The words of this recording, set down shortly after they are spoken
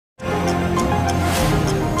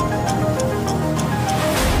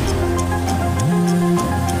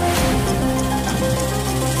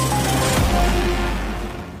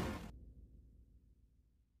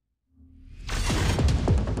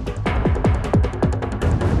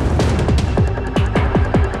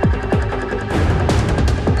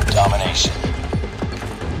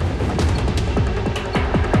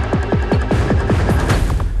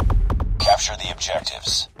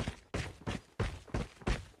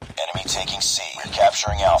taking C. We're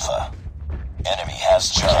capturing Alpha. Enemy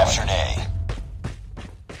has captured A.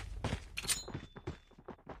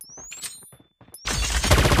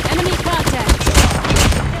 Enemy contact.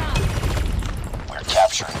 We're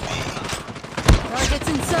capturing B. Targets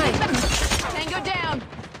in sight. Tango down.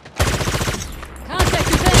 Contact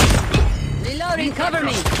with enemy. Reloading, cover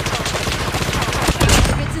me.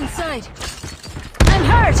 Targets in sight. I'm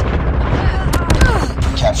hurt.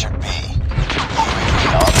 We captured B.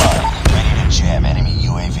 UAV online. Ready to jam enemy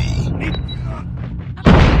UAV.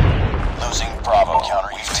 Losing Bravo. Counter.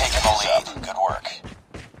 We've taken the lead. Good work.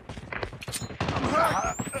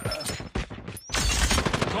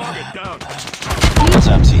 Target down. What's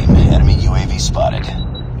up, team? Enemy UAV spotted.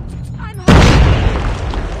 I'm hurt.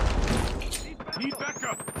 Need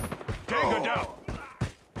backup. Tango down.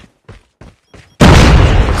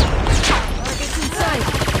 Targets in sight.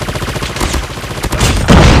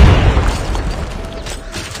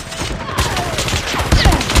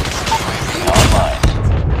 UAV online.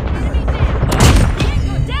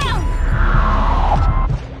 Tango down.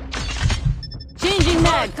 Changing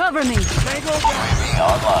mag, cover me. Tango down. UAV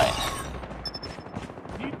online.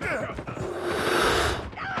 Need backup.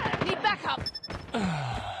 Need backup.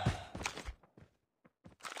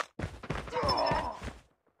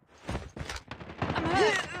 I'm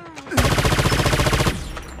hurt.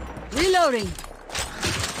 Reloading.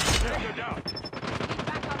 Tango down.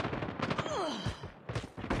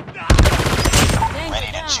 Tango Ready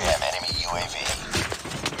to down. jam enemy UAV.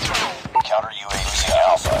 Counter UAV losing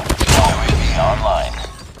Alpha. UAV online.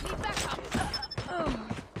 Need backup.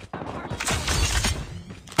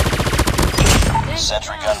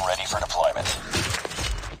 Sentry gun ready for deployment.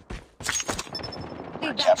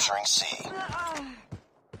 We're capturing C.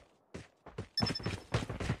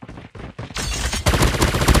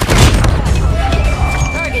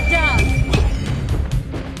 Target down.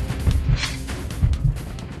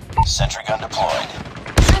 Sentry gun deployed.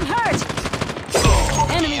 I'm hurt.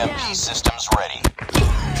 Enemy EMP down. systems ready.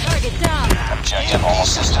 Target down. Objective all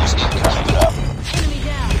systems coming up. Enemy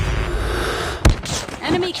down.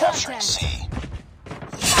 Enemy Capturing contact. C.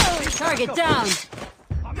 Target down.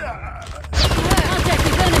 Contact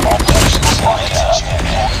with enemy. All positions lined up.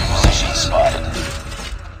 Position spotted.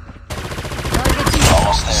 Targets in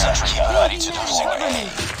Almost there. Sentry gun ready to losing Cover A. me.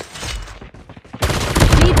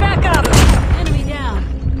 Need backup. Enemy down.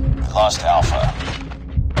 We lost Alpha.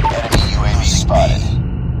 Enemy UAV spotted.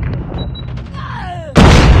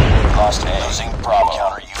 We lost A. Losing Bravo.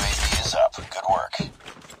 Counter UAV is up. Good work.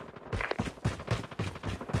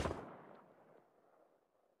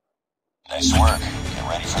 Nice work. Get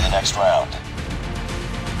ready for the next round.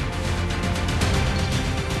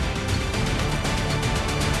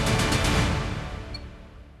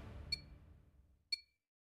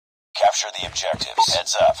 Capture the objectives.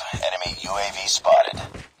 Heads up. Enemy UAV spotted.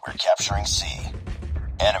 We're capturing C.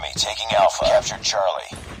 Enemy taking Alpha. Captured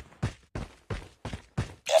Charlie.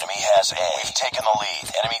 Enemy has A. We've taken the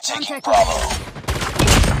lead. Enemy taking Contact Bravo.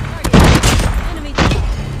 Enemy down.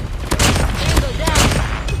 Tango down.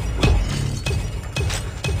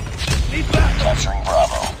 Need backup. Capturing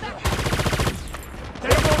Bravo.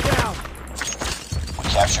 Tango down. We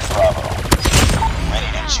captured Bravo. Ready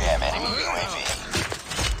to jam enemy UAV.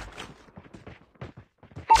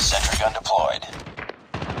 Sentry gun deployed.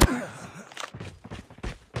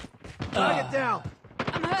 Target down.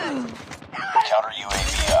 I'm hurt. Counter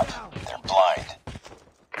UAV up. They're blind.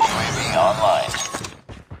 UAV online.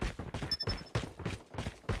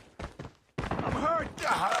 I'm hurt.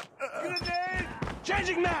 Grenade.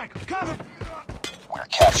 Changing mag. Cover. We're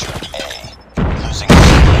capturing A. Losing C.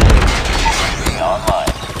 UAV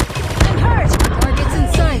online. I'm hurt. Targets in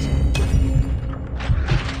sight.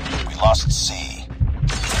 We lost C.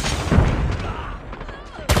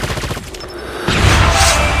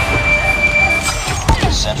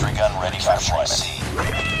 Sentry gun ready for deployment.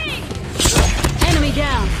 Enemy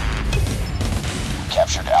down.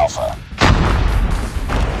 Captured Alpha.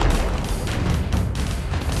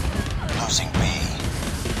 Losing B.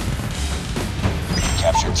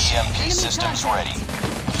 Captured EMP systems ready.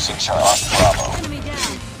 Losing Charlie. Lost Bravo. Enemy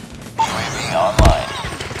down. UAV online.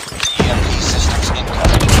 EMP systems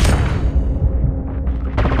incoming.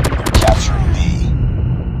 We're capturing B.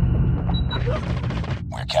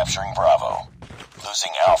 We're capturing Bravo.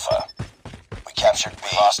 Losing Alpha. We captured B.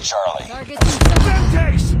 Lost Charlie. Targets in sight.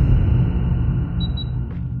 Semtex.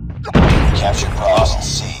 We captured Bravo. Lost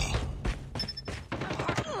C.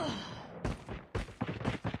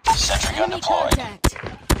 Sentry gun Enemy deployed. contact.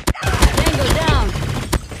 Tango down.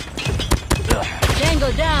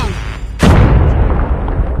 Tango down.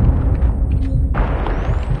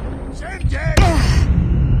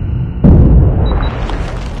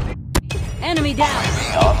 down. UAV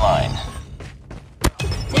online.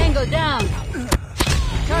 Tango down.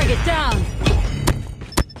 Target down.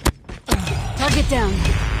 Target down.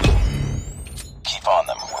 Keep on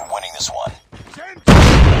them. We're winning this one.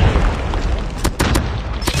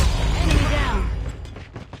 Enemy down.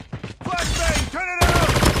 Flashbang, turn it out!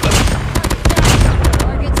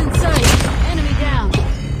 Target's in sight. Enemy down.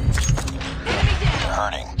 Enemy down. They're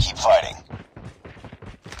hurting. Keep fighting.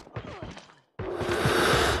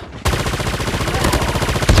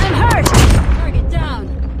 I'm hurt. Target down.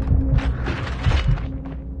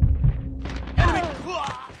 Enemy!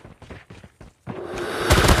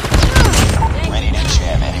 Ready to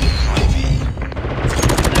jam enemy UAV.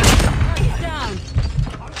 Target down.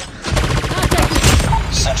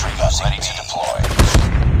 Contact. Sentry guns ready to deploy.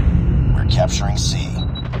 We're capturing C.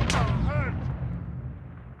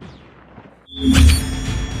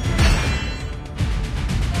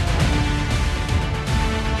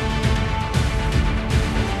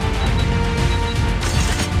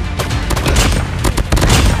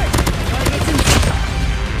 Target's in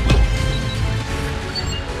sight.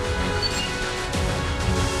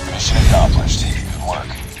 Mission accomplished. Good work.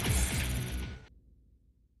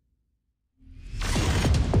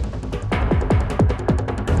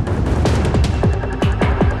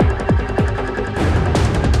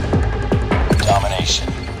 Domination.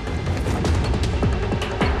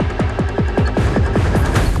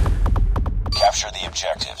 Capture the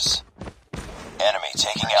objectives. Enemy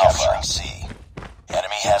taking Alpha. Capturing C.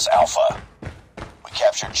 Enemy has Alpha. We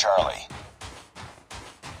captured Charlie.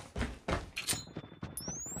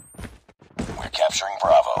 We're capturing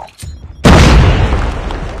Bravo.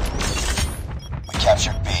 We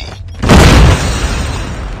captured B.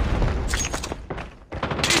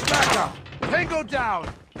 Need backup! Tango down!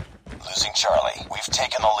 Losing Charlie. We've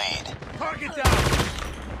taken the lead. Target down!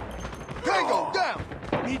 Tango down!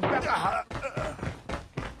 Need backup!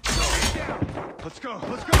 Let's go,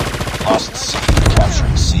 let's go! Lost C.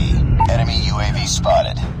 Capturing C. Enemy UAV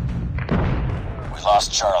spotted. We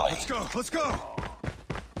lost Charlie. Let's go, let's go!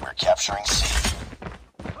 We're capturing C.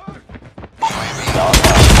 UAV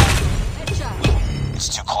online. Headshot. It's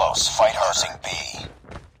too close. Fight hard. Losing B.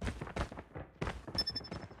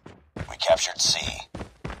 We captured C.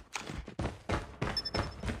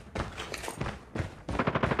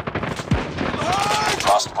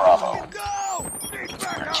 Lost Bravo. Go! Need We're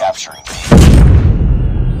backup! capturing B.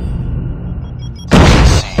 Losing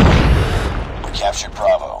C. We captured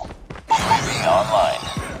Bravo. UAV online.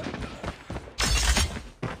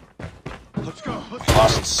 Let's go, let's We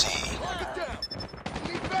lost C. get down!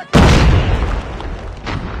 Need backup!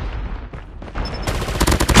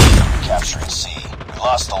 Capturing C. We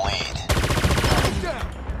lost the lead. Down!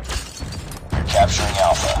 We're capturing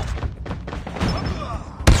Alpha.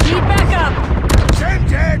 Need backup.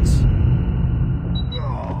 Semtex!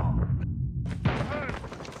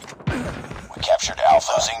 We captured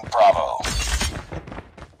Alpha. Losing Bravo.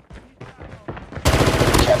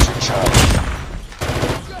 We captured Charlie.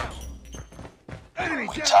 Enemy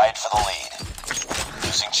We down! tied for the lead.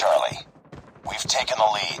 Losing Charlie. We've taken the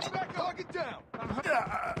lead. Backup! Get down!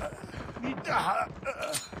 Need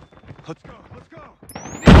Let's go, let's go!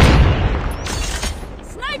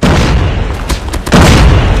 Sniper.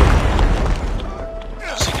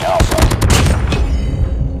 Losing Alpha.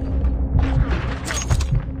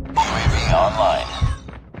 UAV online.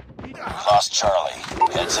 We lost Charlie.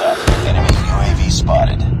 Heads up. Enemy UAV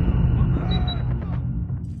spotted.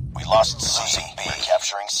 We lost C. Losing B.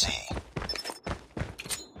 Capturing C.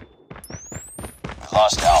 We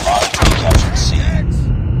lost Alpha. We captured C.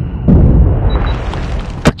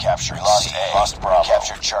 We're capturing C. Lost Bravo.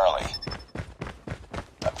 Captured Charlie.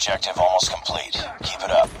 Objective almost complete. Keep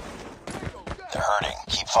it up. They're hurting.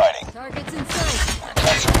 Keep fighting. Target's in sight. We're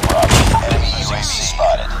capturing Bravo. Enemy UAV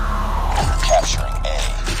spotted. We're capturing A.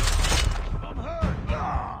 I'm hurt!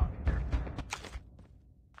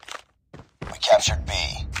 We captured B.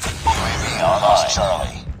 UAV online. Lost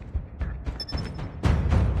Charlie.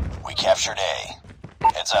 We captured A.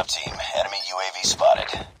 Heads up, team. Enemy UAV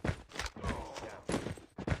spotted.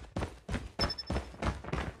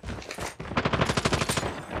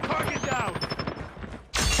 Target down!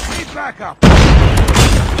 Need backup!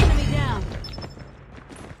 Enemy down.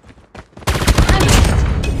 I'm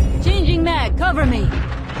hit. Changing mag. Cover me. Enemy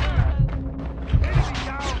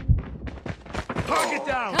down! Target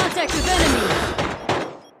down! Contact with enemy.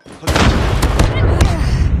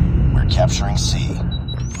 We're capturing C.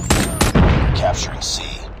 We're capturing C.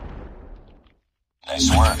 Nice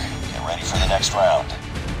work. Get ready for the next round.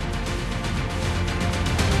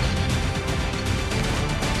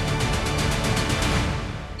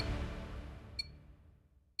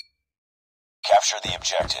 Capture the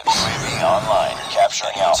objectives. UAV online.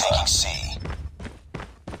 Capturing Alpha. Taking C.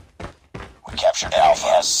 We captured Alpha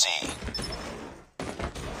as C.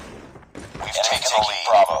 We've taken the lead.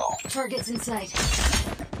 Bravo. Targets in sight.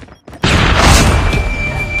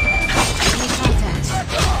 Enemy contact.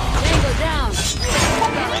 Tango down.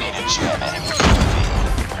 Ready to jam enemy UAV.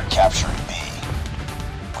 We're capturing B.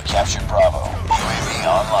 We captured Bravo. UAV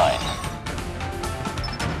online.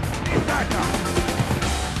 Need backup.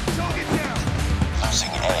 Target down. Losing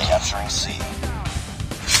A. Capturing C.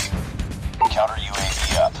 Counter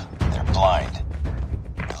UAV up. They're blind.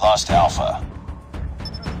 We lost Alpha.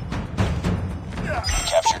 We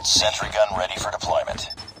captured sentry gun ready for deployment.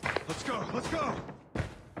 Let's go. Let's go.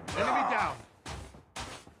 Enemy down.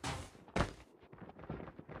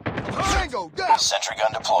 Tango down. Sentry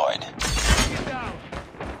gun deployed. Get down.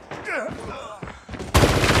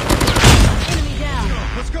 Enemy down.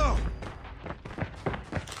 Let's go.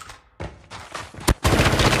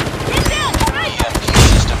 Get down. Right. EMP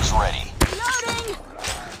systems ready. Loading.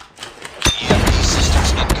 EMP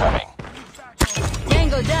systems incoming.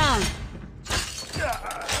 Tango down.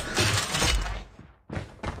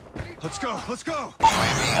 Let's go. Let's go.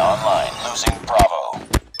 UAV online. Losing Bravo.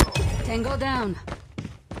 Tango down.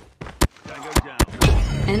 Tango down.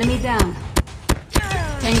 Enemy down.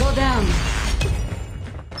 Tango down.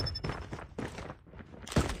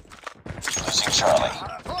 Losing Charlie.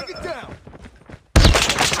 Target down.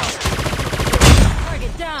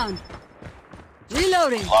 Target down.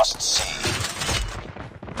 Reloading. Lost C.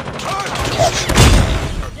 Target. Capturing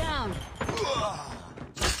Tango down.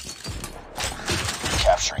 A.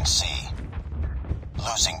 Capturing C.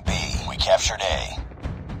 Losing B. We captured A.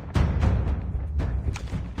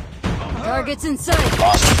 Targets in sight.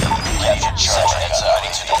 Lost B. Captured Charlie. Heads up.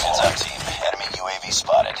 Ready to the heads up team. Enemy UAV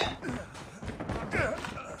spotted.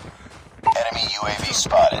 Enemy UAV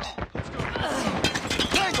spotted.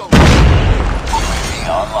 Tango. UAV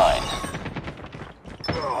online.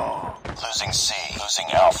 Losing C. Losing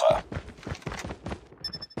Alpha.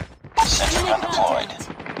 Sentry gun deployed.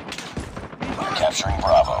 We're capturing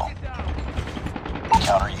Bravo.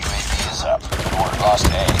 Counter UAV is up. Good work. Lost A.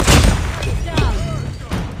 Target down.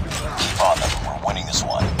 Keep on them. We're winning this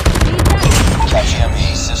one. Need that. Catch EMP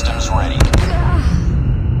systems ready.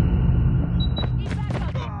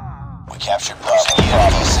 We captured Bravo.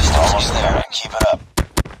 EMP systems almost there. Keep it up.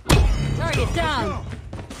 Target down.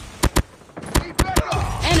 Need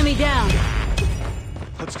backup. Enemy down.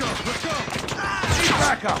 Let's go. Let's go. Need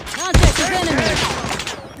backup. Contact with enemy.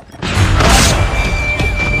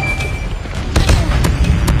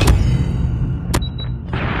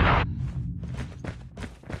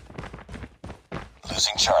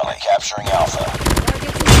 Losing Charlie. Capturing Alpha.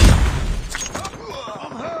 Targets in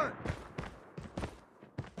I'm hurt.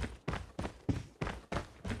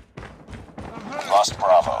 Lost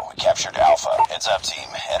Bravo. We captured Alpha. Heads up team.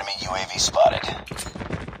 Enemy UAV spotted.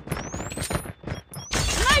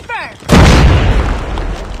 Sniper!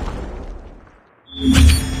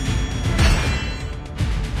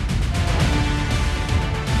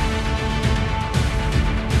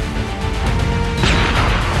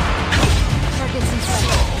 Targets in sight.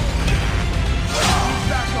 Need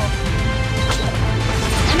backup.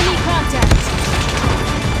 Enemy contact.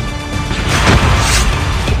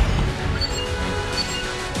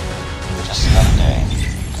 Just